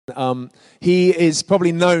He is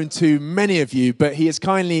probably known to many of you, but he has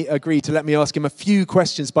kindly agreed to let me ask him a few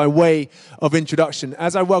questions by way of introduction.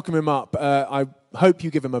 As I welcome him up, I hope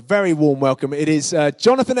you give him a very warm welcome. It is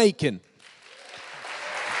Jonathan Aitken.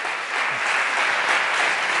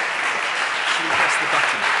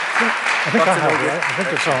 I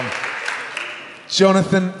think it's on.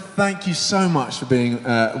 Jonathan, thank you so much for being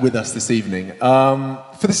with us this evening.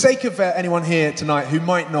 For the sake of anyone here tonight who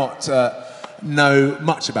might not know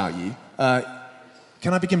much about you,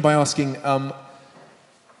 can I begin by asking,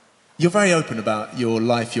 you're very open about your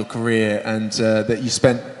life, your career, and that you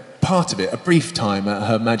spent part of it, a brief time at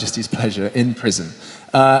Her Majesty's pleasure, in prison.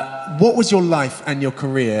 What was your life and your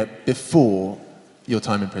career before your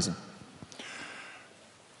time in prison?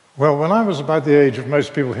 Well, when I was about the age of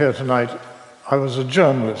most people here tonight, I was a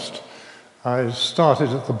journalist. I started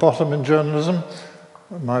at the bottom in journalism.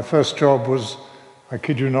 My first job was, I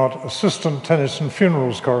kid you not, assistant tennis and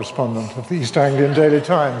funerals correspondent of the East Anglian Daily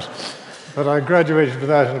Times. But I graduated with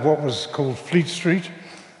that in what was called Fleet Street.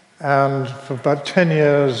 And for about 10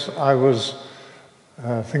 years, I was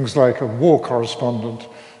things like a war correspondent. It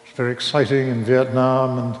was very exciting in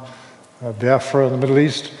Vietnam and Biafra in the Middle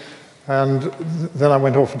East. And then I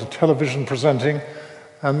went off into television presenting.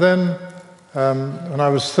 And then when I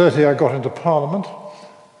was 30, I got into Parliament.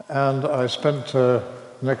 And I spent the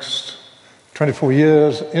next 24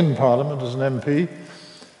 years in Parliament as an MP,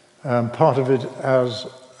 part of it as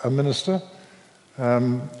a minister.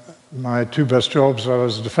 My two best jobs, I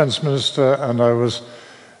was a defence minister and I was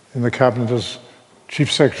in the cabinet as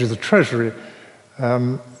Chief Secretary of the Treasury,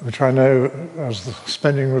 which I know, as the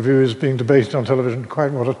spending review is being debated on television,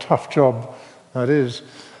 quite what a tough job that is.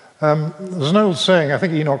 There's an old saying, I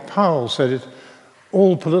think Enoch Powell said it,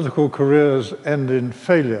 all political careers end in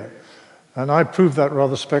failure. And I proved that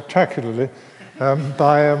rather spectacularly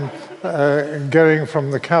by going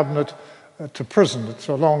from the cabinet to prison. It's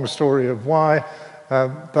a long story of why,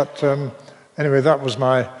 but anyway, that was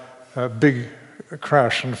my big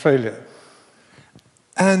crash and failure.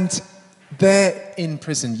 And there in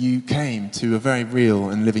prison, you came to a very real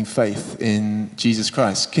and living faith in Jesus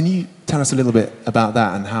Christ. Can you tell us a little bit about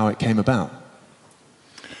that and how it came about?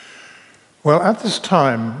 Well, at this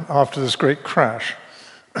time, after this great crash,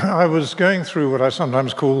 I was going through what I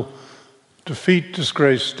sometimes call defeat,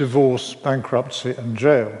 disgrace, divorce, bankruptcy, and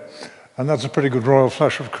jail. And that's a pretty good royal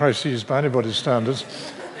flush of crises by anybody's standards.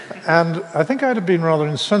 And I think I'd have been rather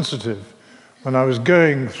insensitive when I was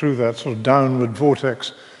going through that sort of downward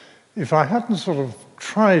vortex if I hadn't sort of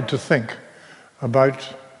tried to think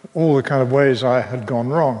about all the kind of ways I had gone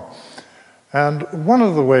wrong. And one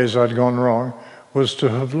of the ways I'd gone wrong was to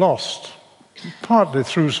have lost, partly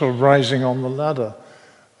through sort of rising on the ladder.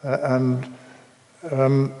 I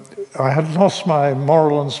had lost my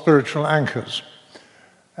moral and spiritual anchors.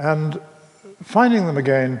 And finding them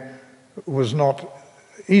again was not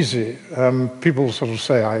easy. People sort of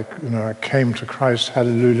say, I came to Christ,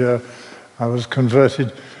 hallelujah, I was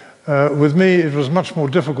converted. With me, it was a much more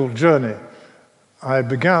difficult journey. I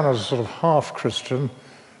began as a sort of half-Christian.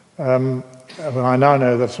 I now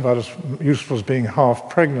know that's about as useful as being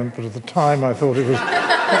half-pregnant, but at the time I thought it was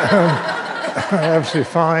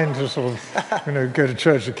absolutely fine to sort of go to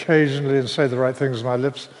church occasionally and say the right things with my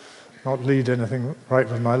lips, not lead anything right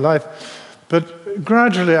with my life. But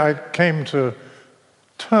gradually I came to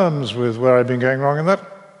terms with where I'd been going wrong, and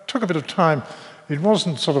that took a bit of time. It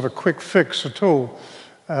wasn't sort of a quick fix at all.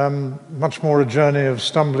 Much more a journey of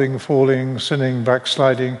stumbling, falling, sinning,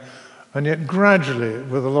 backsliding, and yet gradually,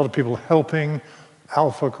 with a lot of people helping,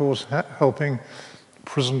 Alpha course helping,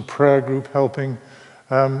 prison prayer group helping,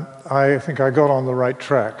 I think I got on the right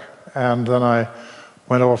track. And then I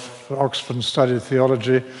went off to Oxford and studied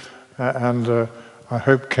theology, and I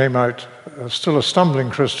hope came out still a stumbling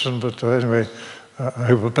Christian, but anyway, I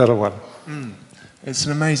hope a better one. It's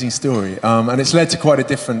an amazing story, and it's led to quite a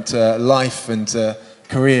different life and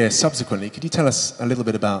career subsequently. Could you tell us a little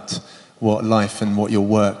bit about what life and what your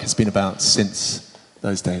work has been about since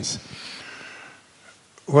those days?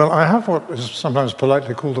 Well, I have what is sometimes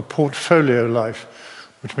politely called a portfolio life,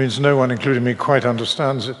 which means no one, including me, quite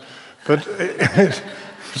understands it. But it's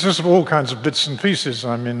just all kinds of bits and pieces.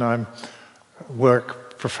 I mean, I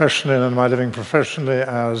work professionally and my living professionally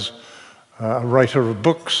as a writer of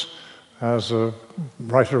books, as a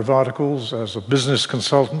writer of articles, as a business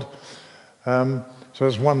consultant. So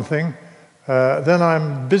that's one thing. Then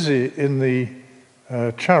I'm busy in the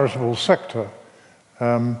charitable sector.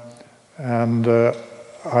 And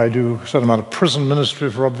I do a certain amount of prison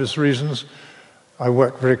ministry for obvious reasons. I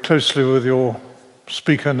work very closely with your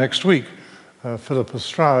speaker next week, Philippa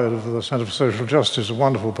Stroud of the Centre for Social Justice, a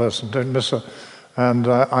wonderful person, don't miss her. and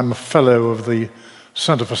I'm a fellow of the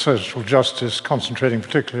Centre for Social Justice, concentrating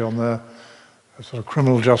particularly on their sort of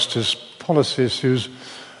criminal justice policy issues.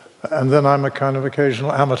 And then I'm a kind of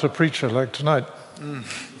occasional amateur preacher like tonight.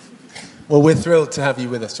 Well, we're thrilled to have you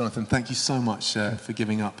with us, Jonathan. Thank you so much for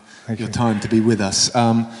giving up your time to be with us.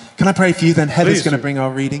 Can I pray for you then? Heather's going to bring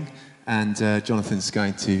our reading, and Jonathan's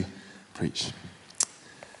going to preach.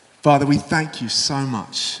 Father, we thank you so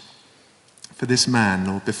much for this man,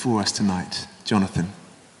 Lord, before us tonight, Jonathan,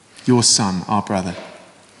 your son, our brother.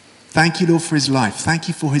 Thank you, Lord, for his life. Thank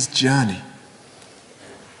you for his journey.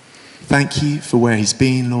 Thank you for where he's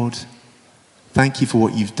been, Lord. Thank you for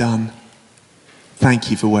what you've done.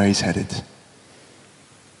 Thank you for where he's headed.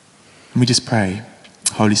 And we just pray,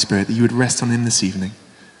 Holy Spirit, that you would rest on him this evening,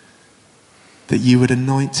 that you would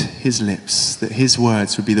anoint his lips, that his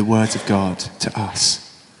words would be the words of God to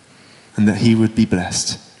us, and that he would be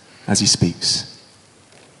blessed as he speaks.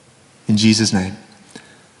 In Jesus' name,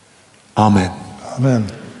 amen. Amen.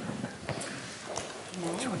 Do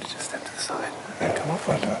you want to just step to the side and come up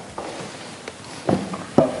right now?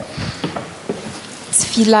 So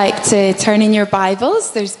if you'd like to turn in your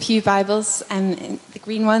Bibles, there's pew Bibles, the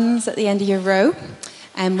green ones at the end of your row.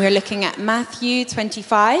 And we're looking at Matthew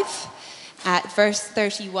 25 at verse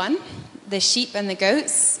 31, the sheep and the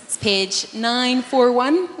goats. It's page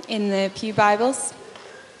 941 in the pew Bibles.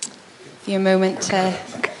 Give you a moment to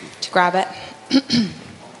grab it.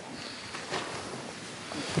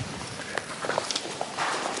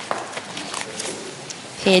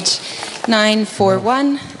 Page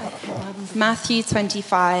 941, Matthew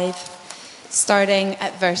 25, starting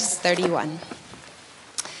at verse 31.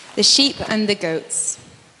 The sheep and the goats.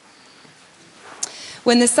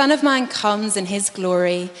 When the Son of Man comes in his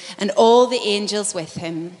glory and all the angels with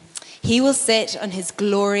him, he will sit on his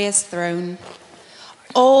glorious throne.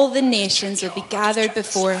 All the nations will be gathered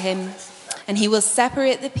before him, and he will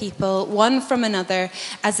separate the people one from another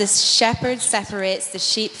as a shepherd separates the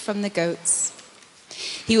sheep from the goats.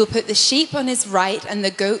 He will put the sheep on his right and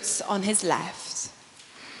the goats on his left.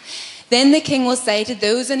 Then the king will say to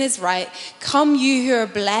those on his right, "Come, you who are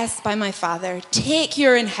blessed by my Father, take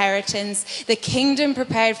your inheritance, the kingdom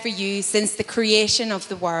prepared for you since the creation of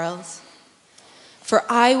the world. For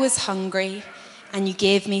I was hungry, and you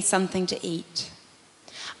gave me something to eat.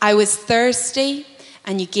 I was thirsty,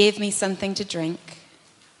 and you gave me something to drink.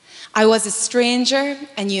 I was a stranger,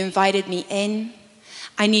 and you invited me in.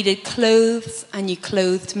 I needed clothes, and you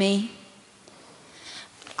clothed me.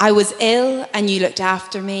 I was ill, and you looked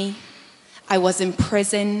after me. I was in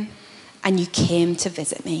prison, and you came to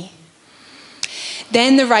visit me."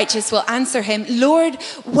 Then the righteous will answer him, "Lord,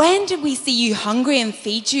 when did we see you hungry and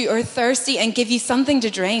feed you, or thirsty and give you something to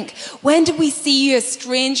drink? When did we see you a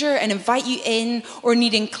stranger and invite you in, or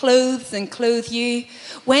needing clothes and clothe you?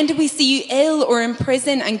 When did we see you ill or in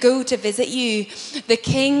prison and go to visit you?" The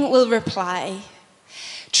king will reply,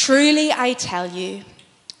 "Truly I tell you,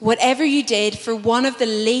 whatever you did for one of the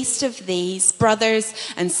least of these brothers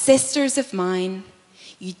and sisters of mine,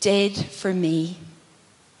 you did for me."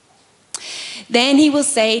 Then he will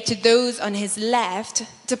say to those on his left,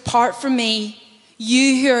 "Depart from me,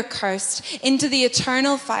 you who are cursed, into the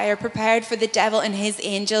eternal fire prepared for the devil and his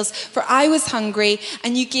angels. For I was hungry,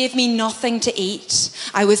 and you gave me nothing to eat.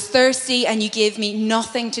 I was thirsty, and you gave me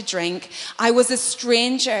nothing to drink. I was a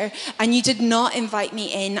stranger, and you did not invite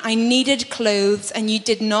me in. I needed clothes, and you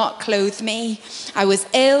did not clothe me. I was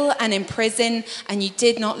ill and in prison, and you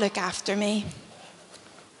did not look after me."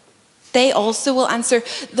 They also will answer,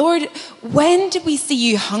 "Lord, when did we see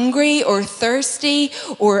you hungry or thirsty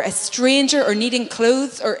or a stranger or needing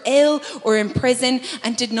clothes or ill or in prison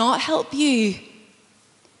and did not help you?"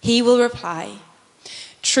 He will reply,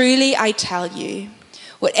 "Truly I tell you,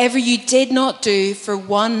 whatever you did not do for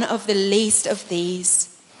one of the least of these,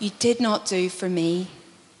 you did not do for me."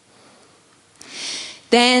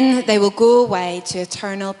 Then they will go away to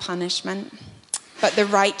eternal punishment, but the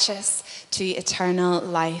righteous to eternal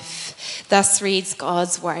life. Thus reads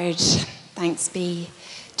God's word. Thanks be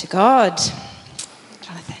to God.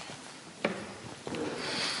 Jonathan.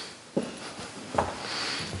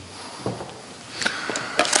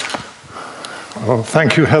 Well,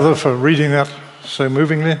 thank you, Heather, for reading that so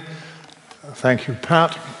movingly. Thank you,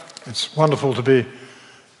 Pat. It's wonderful to be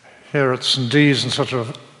here at St. Dee's in such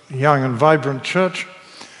a young and vibrant church.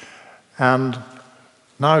 And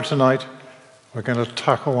now tonight, we're going to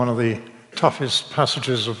tackle one of the toughest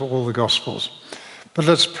passages of all the Gospels. But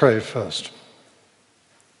let's pray first.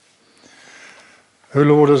 O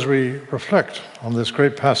Lord, as we reflect on this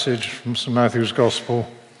great passage from St. Matthew's Gospel,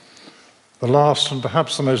 the last and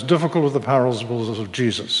perhaps the most difficult of the parables of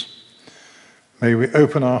Jesus, May we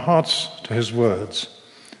open our hearts to his words,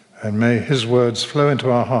 and may his words flow into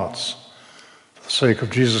our hearts for the sake of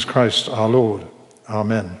Jesus Christ our Lord.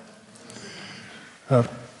 Amen.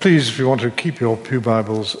 Please, if you want to keep your pew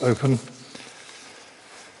Bibles open.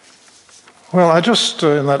 Well, I just,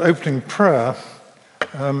 in that opening prayer,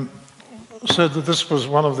 said that this was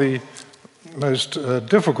one of the most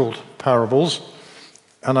difficult parables,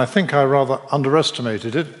 and I think I rather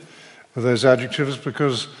underestimated it with those adjectives,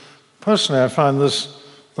 because personally I find this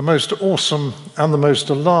the most awesome and the most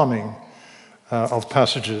alarming of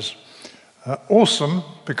passages. Awesome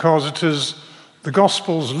because it is the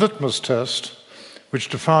Gospel's litmus test which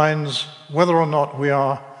defines whether or not we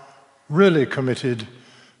are really committed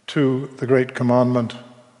to the great commandment,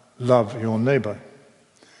 love your neighbor.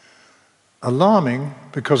 Alarming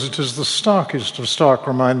because it is the starkest of stark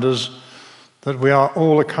reminders that we are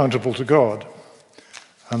all accountable to God,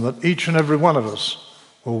 and that each and every one of us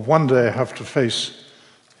will one day have to face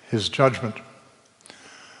his judgment.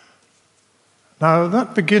 Now,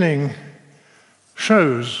 that beginning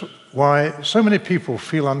shows why so many people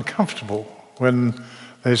feel uncomfortable when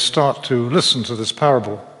they start to listen to this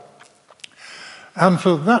parable. And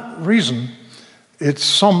for that reason, its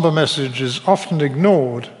somber message is often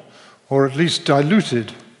ignored, or at least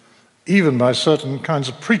diluted, even by certain kinds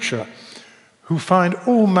of preacher who find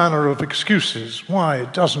all manner of excuses why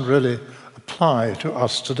it doesn't really apply to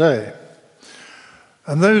us today.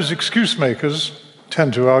 And those excuse makers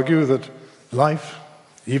tend to argue that life,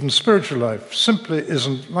 even spiritual life, simply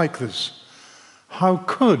isn't like this. How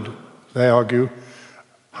could, they argue,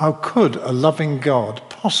 how could a loving God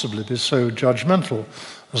possibly be so judgmental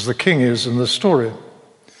as the king is in this story?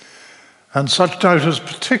 And such doubters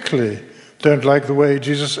particularly don't like the way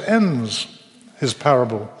Jesus ends his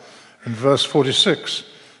parable in verse 46,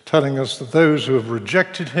 telling us that those who have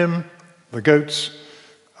rejected him, the goats,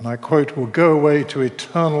 and I quote, will go away to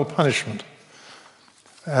eternal punishment,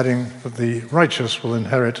 adding that the righteous will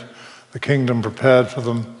inherit the kingdom prepared for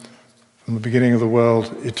them from the beginning of the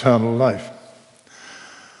world, eternal life.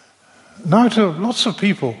 Now, to lots of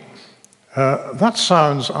people, that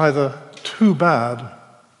sounds either too bad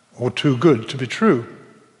or too good to be true.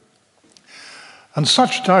 And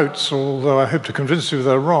such doubts, although I hope to convince you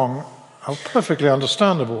they're wrong, are perfectly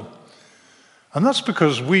understandable. And that's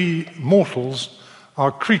because we mortals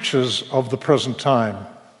are creatures of the present time.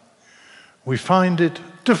 We find it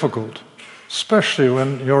difficult, especially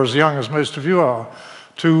when you're as young as most of you are,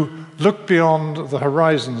 to look beyond the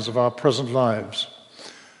horizons of our present lives.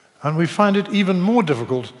 And we find it even more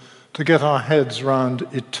difficult to get our heads around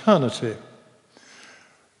eternity.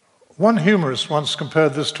 One humorist once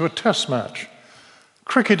compared this to a test match.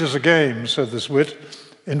 Cricket is a game, said this wit,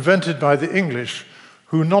 invented by the English,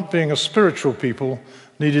 who, not being a spiritual people,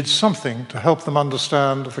 needed something to help them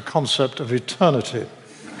understand the concept of eternity.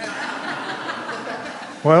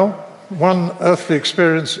 Well, one earthly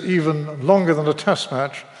experience even longer than a test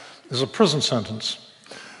match is a prison sentence.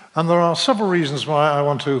 And there are several reasons why I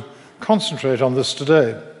want to concentrate on this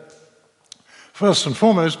today. First and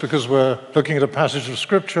foremost, because we're looking at a passage of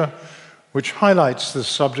Scripture which highlights this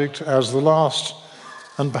subject as the last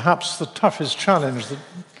and perhaps the toughest challenge that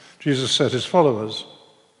Jesus set his followers.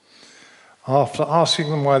 After asking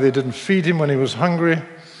them why they didn't feed him when he was hungry,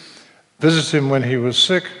 visit him when he was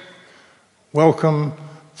sick, welcome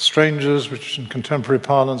strangers, which in contemporary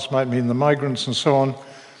parlance might mean the migrants and so on,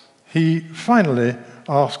 he finally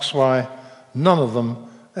asks why none of them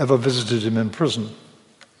ever visited him in prison.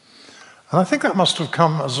 And I think that must have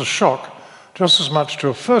come as a shock just as much to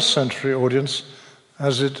a first century audience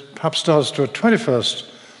as it perhaps does to a 21st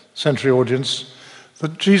century audience,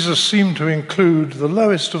 that Jesus seemed to include the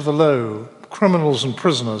lowest of the low, criminals and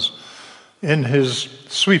prisoners, in his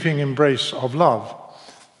sweeping embrace of love,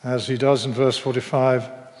 as he does in verse 45.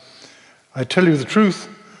 I tell you the truth,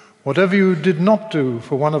 whatever you did not do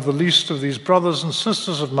for one of the least of these brothers and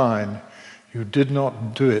sisters of mine, you did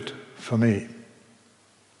not do it for me.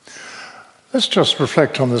 Let's just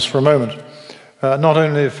reflect on this for a moment, not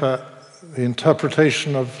only for the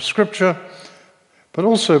interpretation of Scripture, but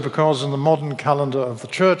also because in the modern calendar of the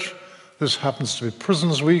church, this happens to be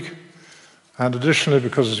Prisons Week, and additionally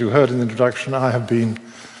because, as you heard in the introduction, I have been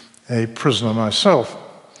a prisoner myself.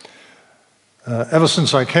 Ever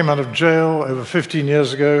since I came out of jail over 15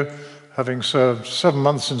 years ago, having served 7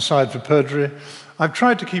 months inside for perjury, I've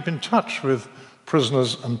tried to keep in touch with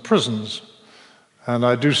prisoners and prisons, and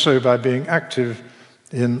I do so by being active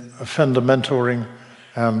in offender mentoring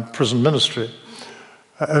and prison ministry.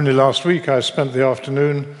 Only last week I spent the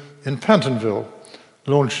afternoon in Pentonville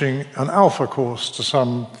launching an Alpha course to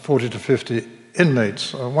some 40 to 50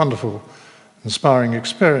 inmates, a wonderful, inspiring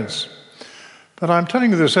experience. But I'm telling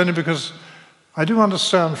you this only because I do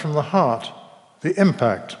understand from the heart the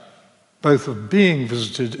impact both of being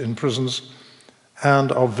visited in prisons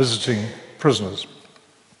and of visiting prisoners.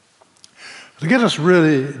 To get us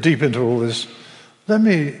really deep into all this, let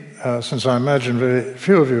me, since I imagine very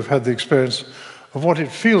few of you have had the experience of what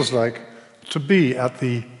it feels like to be at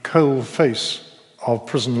the cold face of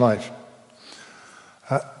prison life.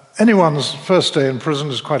 Anyone's first day in prison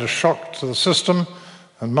is quite a shock to the system,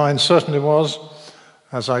 and mine certainly was.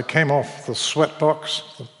 As I came off the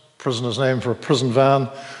sweatbox, the prisoner's name for a prison van,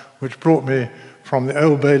 which brought me from the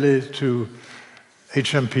Old Bailey to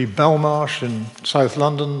HMP Belmarsh in South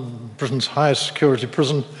London, Britain's highest security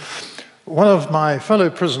prison, one of my fellow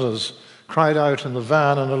prisoners cried out in the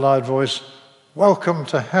van in a loud voice, "Welcome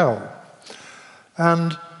to hell."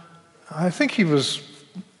 And I think he was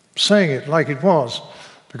saying it like it was,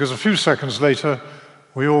 because a few seconds later,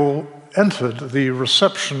 we all entered the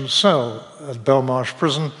reception cell at Belmarsh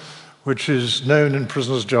Prison, which is known in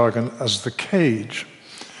prisoners' jargon as the cage.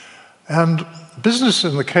 And business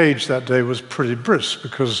in the cage that day was pretty brisk,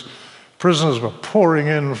 because prisoners were pouring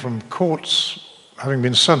in from courts, having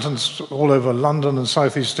been sentenced all over London and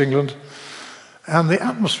southeast England. And the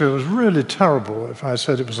atmosphere was really terrible. If I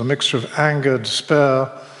said it was a mixture of anger,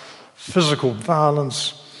 despair, physical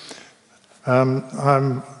violence,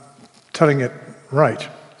 I'm telling it right.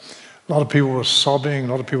 A lot of people were sobbing,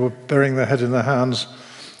 a lot of people were burying their head in their hands.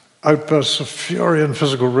 Outbursts of fury and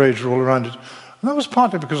physical rage were all around it. And that was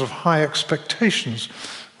partly because of high expectations,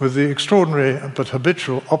 with the extraordinary but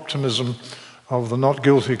habitual optimism of the not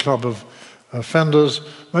guilty club of offenders.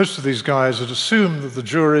 Most of these guys had assumed that the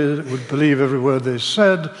jury would believe every word they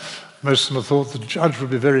said. Most of them had thought the judge would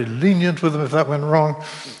be very lenient with them if that went wrong.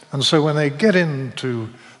 And so when they get into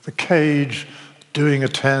the cage, doing a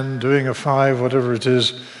 10, doing a 5, whatever it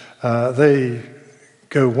is, they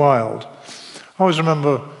go wild. I always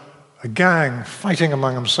remember a gang fighting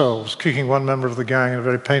among themselves, kicking one member of the gang in a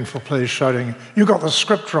very painful place, shouting, "You got the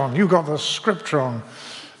script wrong, you got the script wrong,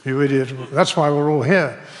 you idiot, that's why we're all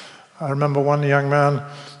here." I remember one young man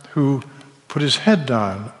who put his head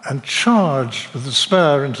down and charged with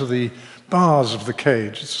despair into the bars of the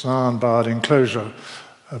cage. It's an iron-barred enclosure,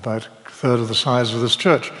 about a third of the size of this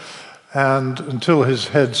church, and until his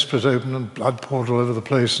head split open and blood poured all over the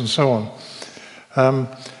place and so on.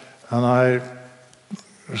 And I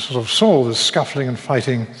sort of saw this scuffling and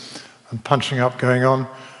fighting and punching up going on,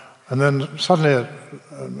 and then suddenly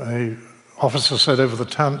a officer said over the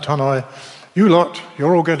tannoy, "You lot,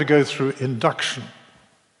 you're all going to go through induction."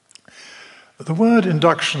 The word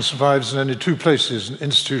induction survives in only two places in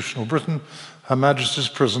institutional Britain: Her Majesty's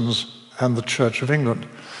prisons and the Church of England.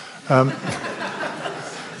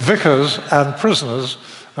 Vicars and prisoners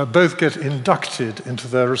both get inducted into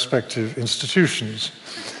their respective institutions.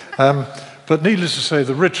 But needless to say,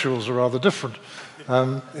 the rituals are rather different.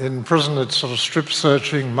 In prison, it's sort of strip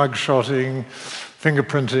searching, mug-shotting,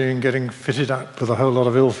 fingerprinting, getting fitted up with a whole lot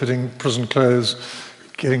of ill-fitting prison clothes,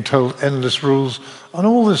 getting told endless rules. And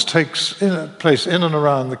all this takes place in and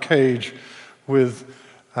around the cage with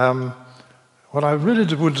what I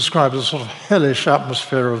really would describe as a sort of hellish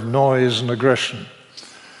atmosphere of noise and aggression.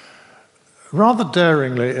 Rather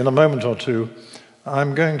daringly, in a moment or two,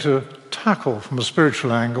 I'm going to tackle from a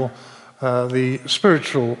spiritual angle the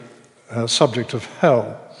spiritual subject of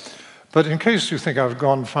hell. But in case you think I've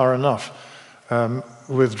gone far enough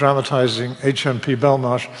with dramatizing HMP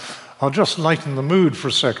Belmarsh, I'll just lighten the mood for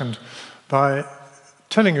a second by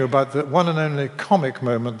telling you about the one and only comic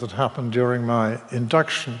moment that happened during my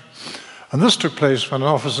induction. And this took place when an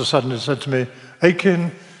officer suddenly said to me,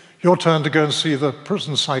 "Aiken, your turn to go and see the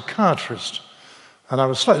prison psychiatrist." And I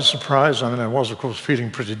was slightly surprised. I mean, I was, of course,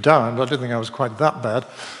 feeling pretty down, but I didn't think I was quite that bad.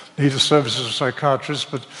 Need the services of a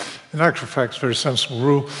psychiatrist, but in actual fact, it's a very sensible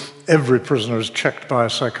rule. Every prisoner is checked by a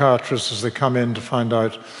psychiatrist as they come in to find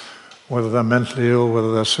out whether they're mentally ill,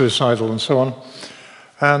 whether they're suicidal, and so on.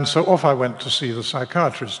 And so off I went to see the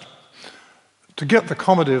psychiatrist. To get the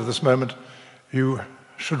comedy of this moment, you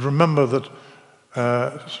should remember that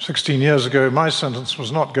 16 years ago, my sentence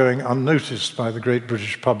was not going unnoticed by the great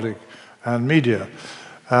British public and media.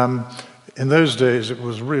 In those days, it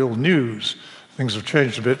was real news. Things have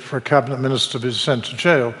changed a bit for a cabinet minister to be sent to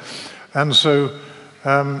jail. And so,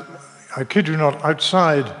 I kid you not,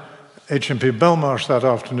 outside HMP Belmarsh that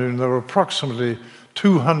afternoon, there were approximately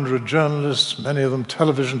 200 journalists, many of them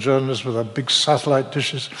television journalists with their big satellite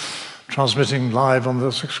dishes, transmitting live on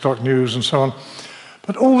the 6 o'clock news and so on.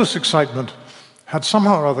 But all this excitement had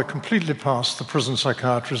somehow or other completely passed the prison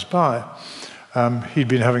psychiatrist by. He'd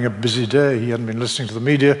been having a busy day, he hadn't been listening to the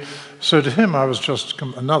media, so to him I was just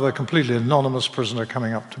another completely anonymous prisoner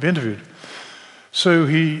coming up to be interviewed. So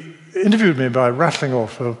he interviewed me by rattling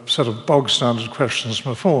off a set of bog-standard questions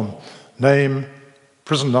from a form. Name,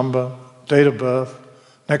 prison number, date of birth,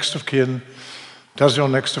 next of kin. Does your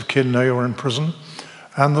next of kin know you're in prison?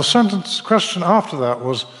 And the question after that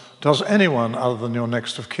was, does anyone other than your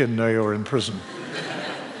next of kin know you're in prison?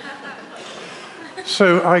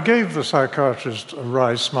 So I gave the psychiatrist a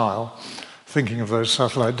wry smile, thinking of those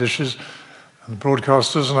satellite dishes and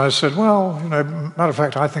broadcasters, and I said, well, matter of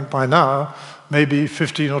fact, I think by now, maybe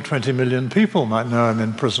 15 or 20 million people might know I'm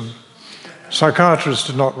in prison. Psychiatrist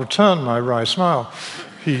did not return my wry smile.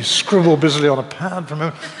 He scribbled busily on a pad from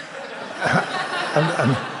him,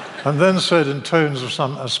 and then said in tones of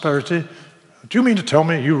some asperity, do you mean to tell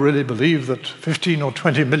me you really believe that 15 or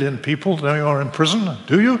 20 million people know you're in prison?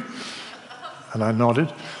 Do you? And I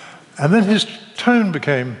nodded. And then his tone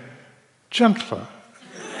became gentler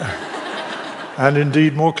and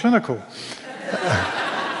indeed more clinical.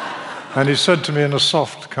 And he said to me in a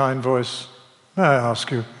soft, kind voice, may I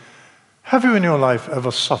ask you, have you in your life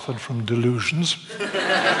ever suffered from delusions?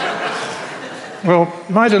 Well,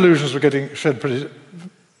 my delusions were getting shed pretty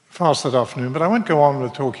fast that afternoon, but I won't go on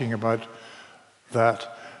with talking about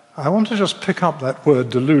that. I want to just pick up that word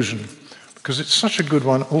delusion, because it's such a good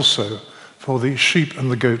one also for the sheep and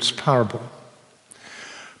the goats parable.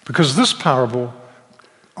 Because this parable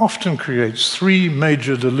often creates three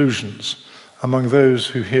major delusions among those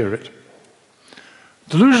who hear it.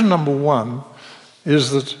 Delusion number one is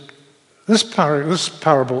that this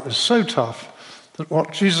parable is so tough that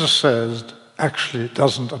what Jesus says actually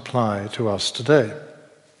doesn't apply to us today.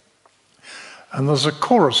 And there's a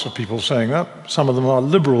chorus of people saying that. Some of them are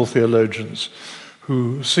liberal theologians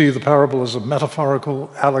who see the parable as a metaphorical,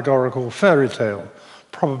 allegorical fairy tale,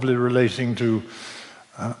 probably relating to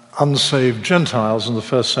unsaved Gentiles in the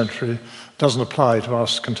first century, doesn't apply to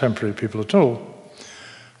us contemporary people at all.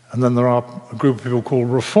 And then there are a group of people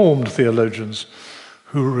called Reformed theologians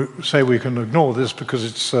who say we can ignore this because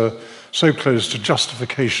it's so close to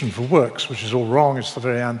justification for works, which is all wrong. It's the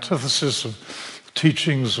very antithesis of the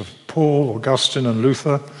teachings of Paul, Augustine, and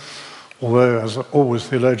Luther. Although, as always,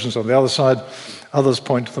 theologians on the other side, others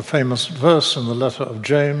point to the famous verse in the letter of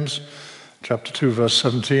James, chapter 2, verse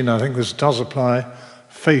 17. I think this does apply.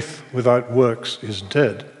 Faith without works is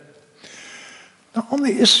dead. Now, on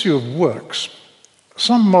the issue of works,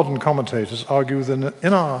 some modern commentators argue that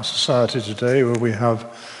in our society today, where we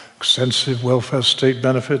have extensive welfare state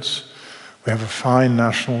benefits, we have a fine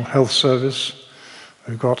national health service,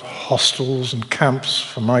 we've got hostels and camps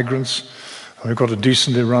for migrants, and we've got a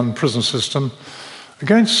decently run prison system.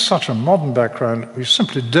 Against such a modern background, we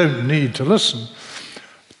simply don't need to listen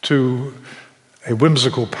to a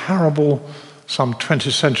whimsical parable some 20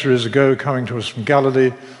 centuries ago coming to us from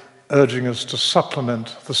Galilee, urging us to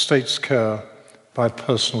supplement the state's care by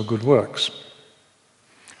personal good works.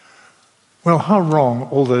 Well, how wrong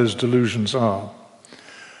all those delusions are.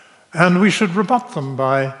 And we should rebut them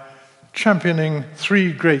by championing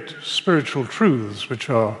three great spiritual truths which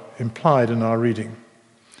are implied in our reading.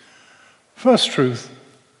 First truth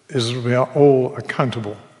is that we are all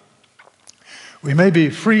accountable. We may be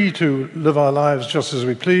free to live our lives just as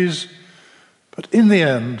we please, but in the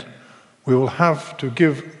end, we will have to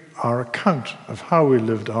give our account of how we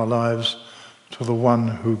lived our lives to the one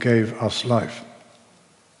who gave us life.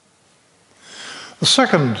 The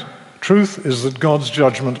second truth is that God's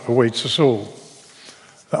judgment awaits us all.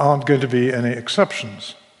 There aren't going to be any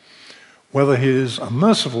exceptions. Whether he is a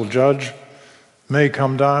merciful judge may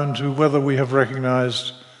come down to whether we have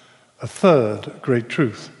recognized a third great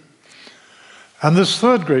truth. And this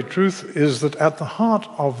third great truth is that at the heart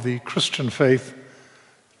of the Christian faith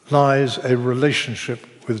lies a relationship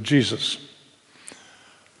with Jesus.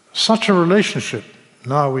 Such a relationship,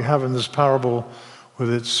 now we have in this parable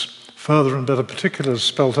with its further and better particulars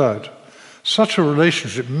spelt out, such a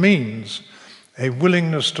relationship means a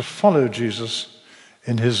willingness to follow Jesus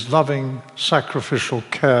in his loving, sacrificial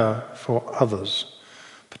care for others,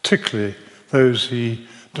 particularly those he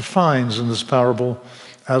defines in this parable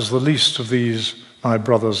as the least of these, my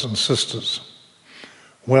brothers and sisters.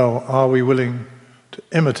 Well, are we willing to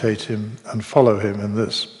imitate him and follow him in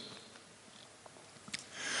this?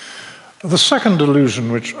 The second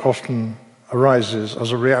delusion which often arises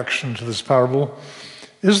as a reaction to this parable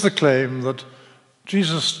is the claim that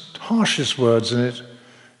Jesus' harshest words in it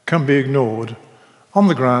can be ignored on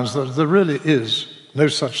the grounds that there really is no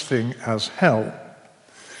such thing as hell.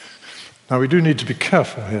 Now, we do need to be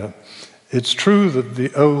careful here. It's true that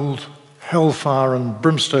the old hellfire and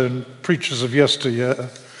brimstone preachers of yesteryear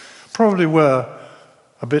probably were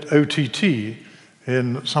a bit OTT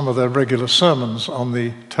in some of their regular sermons on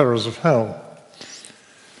the terrors of hell.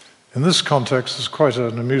 In this context, there's quite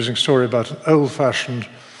an amusing story about an old-fashioned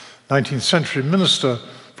 19th century minister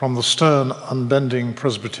from the stern, unbending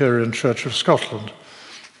Presbyterian Church of Scotland,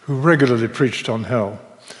 who regularly preached on hell.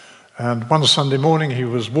 And one Sunday morning, he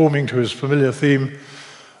was warming to his familiar theme,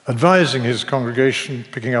 advising his congregation,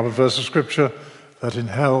 picking up a verse of scripture, that in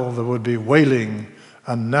hell there would be wailing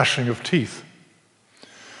and gnashing of teeth.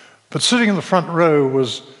 But sitting in the front row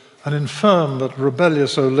was an infirm but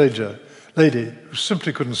rebellious old lady who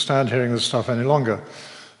simply couldn't stand hearing this stuff any longer.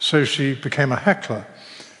 So she became a heckler,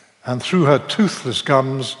 and through her toothless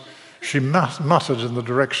gums, she muttered in the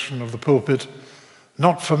direction of the pulpit,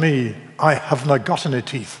 "Not for me, I haven't got any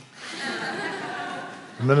teeth."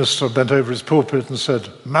 The minister bent over his pulpit and said,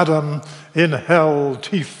 "Madam, in hell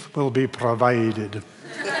teeth will be provided."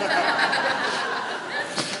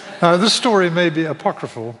 Now, this story may be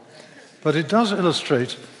apocryphal, but it does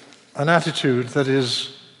illustrate an attitude that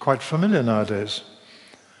is quite familiar nowadays.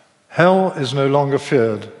 Hell is no longer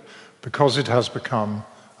feared because it has become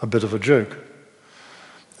a bit of a joke.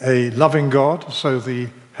 A loving God, so the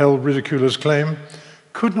hell ridiculers claim,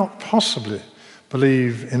 could not possibly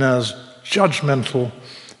believe in as judgmental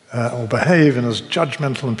or behave in as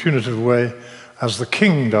judgmental and punitive a way as the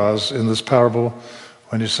king does in this parable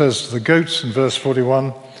when he says to the goats in verse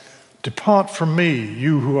 41, "Depart from me,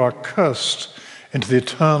 you who are cursed, into the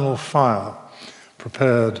eternal fire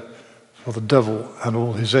prepared for the devil and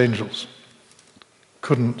all his angels."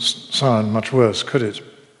 Couldn't sound much worse, could it?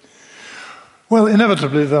 Well,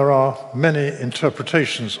 inevitably there are many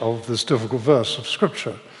interpretations of this difficult verse of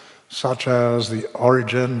Scripture, such as the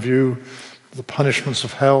Origen view, the punishments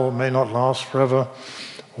of hell may not last forever,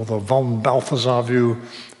 or the von Balthasar view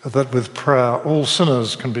that with prayer all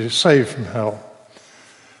sinners can be saved from hell.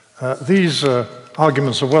 These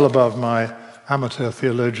arguments are well above my amateur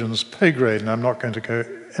theologian's pay grade, and I'm not going to go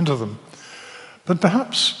into them. But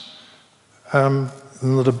perhaps in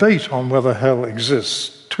the debate on whether hell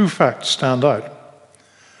exists, two facts stand out.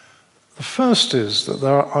 The first is that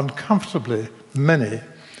there are uncomfortably many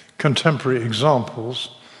contemporary examples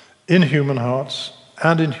in human hearts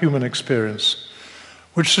and in human experience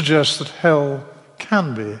which suggest that hell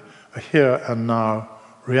can be a here and now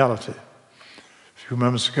reality. A few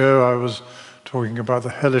moments ago I was talking about the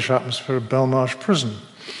hellish atmosphere of Belmarsh Prison.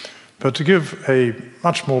 But to give a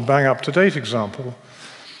much more bang-up-to-date example,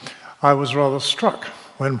 I was rather struck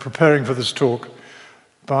when preparing for this talk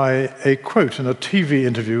by a quote in a TV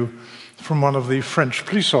interview from one of the French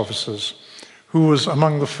police officers who was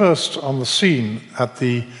among the first on the scene at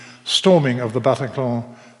the storming of the Bataclan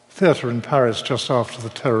Theatre in Paris just after the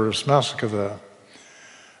terrorist massacre there.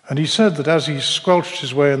 And he said that as he squelched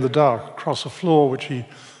his way in the dark across a floor which he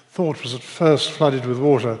thought was at first flooded with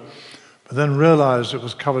water, but then realized it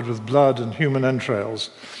was covered with blood and human entrails,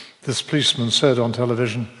 this policeman said on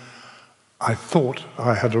television, "I thought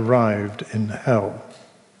I had arrived in hell."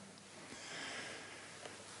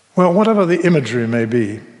 Well, whatever the imagery may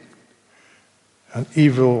be, an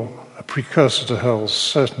evil, a precursor to hell,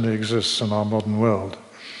 certainly exists in our modern world.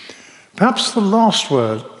 Perhaps the last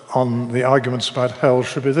word on the arguments about hell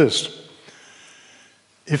should be this.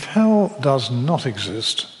 If hell does not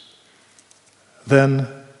exist, then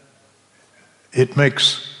it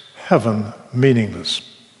makes heaven meaningless.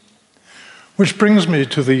 Which brings me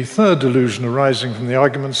to the third delusion arising from the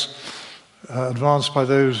arguments advanced by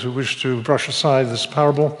those who wish to brush aside this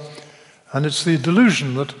parable, and it's the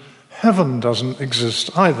delusion that heaven doesn't exist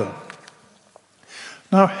either.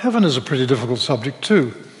 Now, heaven is a pretty difficult subject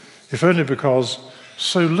too, if only because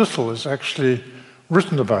so little is actually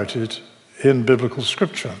written about it in biblical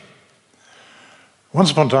scripture. Once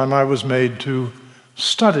upon a time, I was made to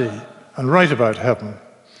study and write about heaven.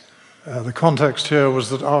 The context here was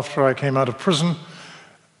that after I came out of prison,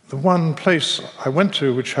 the one place I went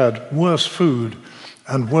to which had worse food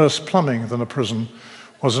and worse plumbing than a prison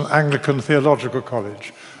was an Anglican theological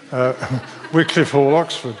college, Wycliffe Hall,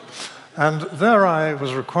 Oxford. And there I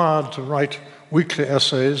was required to write weekly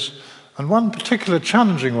essays, and one particular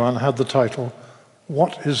challenging one had the title,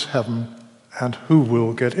 "What is Heaven and Who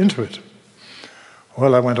Will Get Into It?"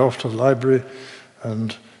 Well, I went off to the library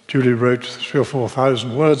and duly wrote 3,000 or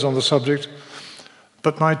 4,000 words on the subject,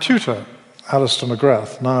 but my tutor, Alistair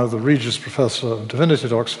McGrath, now the Regius Professor of Divinity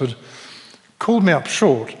at Oxford, called me up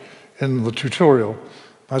short in the tutorial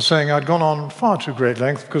by saying I'd gone on far too great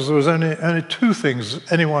length because there was only two things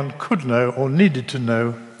anyone could know or needed to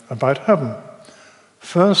know about heaven.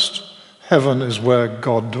 First, heaven is where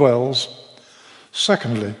God dwells.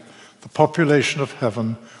 Secondly, the population of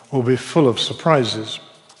heaven will be full of surprises.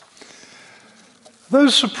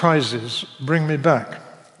 Those surprises bring me back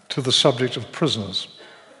to the subject of prisoners,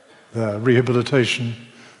 their rehabilitation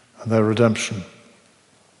and their redemption.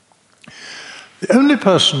 The only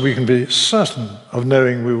person we can be certain of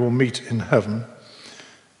knowing we will meet in heaven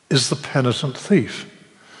is the penitent thief,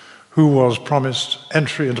 who was promised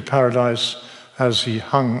entry into paradise as he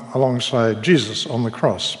hung alongside Jesus on the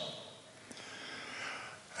cross.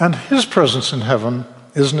 And his presence in heaven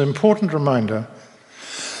is an important reminder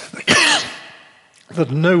that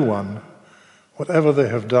no one, whatever they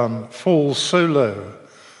have done, falls so low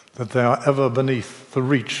that they are ever beneath the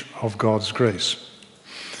reach of God's grace.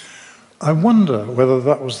 I wonder whether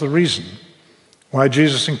that was the reason why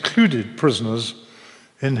Jesus included prisoners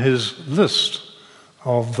in his list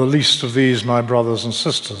of the least of these, my brothers and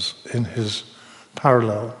sisters, in his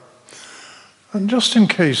parallel. And just in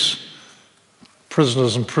case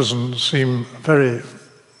prisoners and prison seem a very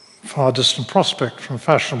far distant prospect from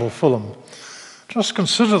fashionable Fulham, just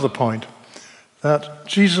consider the point that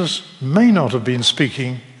Jesus may not have been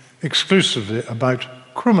speaking exclusively about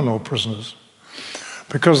criminal prisoners,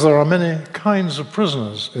 because there are many kinds of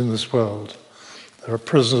prisoners in this world. There are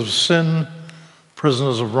prisoners of sin,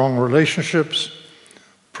 prisoners of wrong relationships,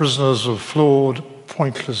 prisoners of flawed,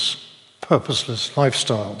 pointless, purposeless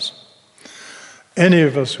lifestyles. Any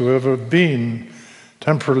of us who have ever been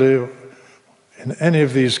temporarily in any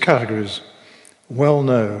of these categories well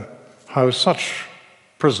know how such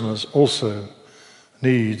prisoners also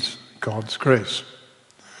need God's grace.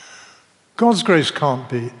 God's grace can't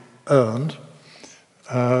be earned.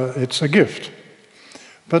 It's a gift.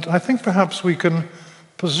 But I think perhaps we can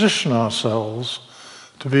position ourselves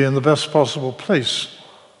to be in the best possible place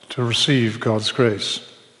to receive God's grace.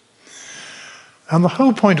 And the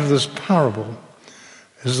whole point of this parable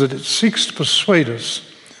is that it seeks to persuade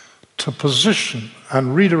us to position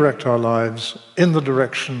and redirect our lives in the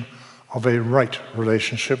direction of a right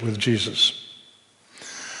relationship with Jesus.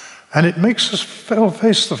 And it makes us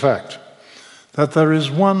face the fact that there is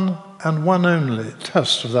one and one only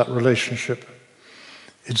test of that relationship.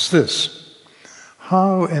 It's this: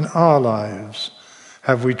 how in our lives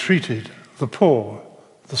have we treated the poor,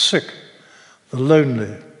 the sick, the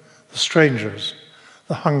lonely, the strangers,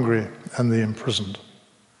 the hungry, and the imprisoned?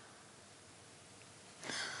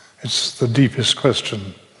 It's the deepest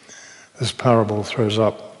question this parable throws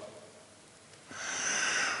up.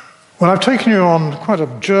 Well, I've taken you on quite a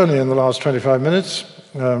journey in the last 25 minutes,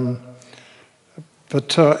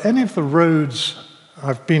 but any of the roads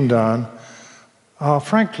I've been down are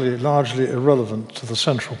frankly largely irrelevant to the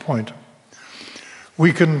central point.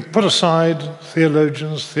 We can put aside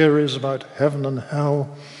theologians' theories about heaven and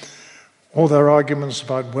hell, or their arguments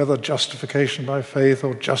about whether justification by faith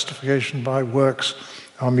or justification by works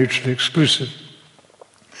are mutually exclusive.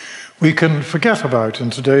 We can forget about, in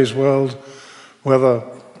today's world, whether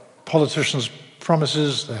politicians'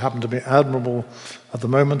 promises, they happen to be admirable at the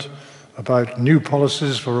moment, about new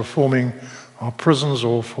policies for reforming our prisons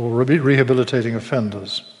or for rehabilitating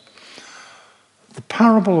offenders. The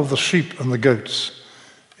parable of the sheep and the goats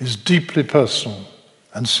is deeply personal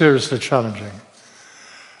and seriously challenging.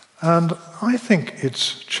 And I think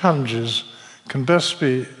its challenges can best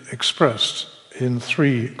be expressed in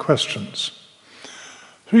three questions.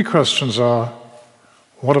 Three questions are: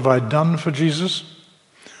 what have I done for Jesus?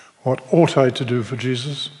 What ought I to do for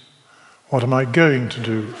Jesus? What am I going to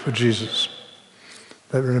do for Jesus?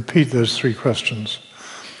 Let me repeat those three questions.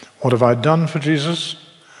 What have I done for Jesus?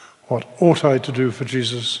 What ought I to do for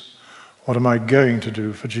Jesus? What am I going to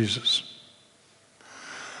do for Jesus?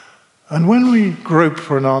 And when we grope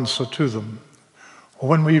for an answer to them, or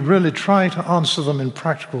when we really try to answer them in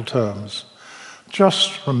practical terms,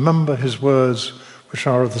 just remember his words, which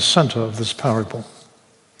are at the center of this parable.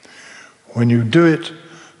 When you do it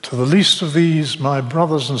to the least of these, my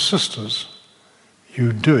brothers and sisters,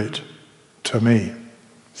 you do it to me.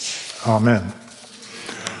 Amen.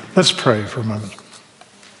 Let's pray for a moment.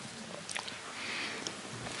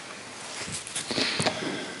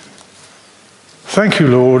 Thank you,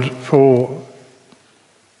 Lord, for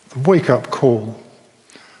the wake-up call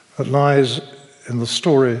that lies in the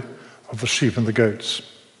story of the sheep and the goats.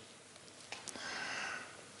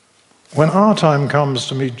 When our time comes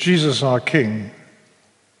to meet Jesus, our King,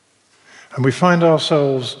 and we find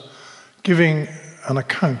ourselves giving an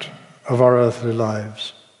account of our earthly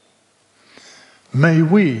lives, may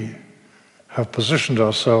we have positioned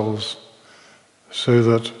ourselves so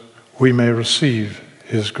that we may receive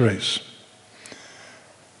his grace.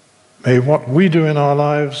 May what we do in our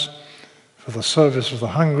lives for the service of the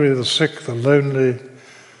hungry, the sick, the lonely,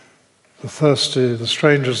 the thirsty, the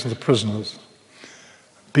strangers and the prisoners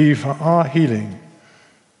be for our healing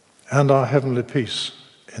and our heavenly peace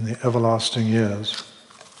in the everlasting years.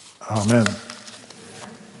 Amen.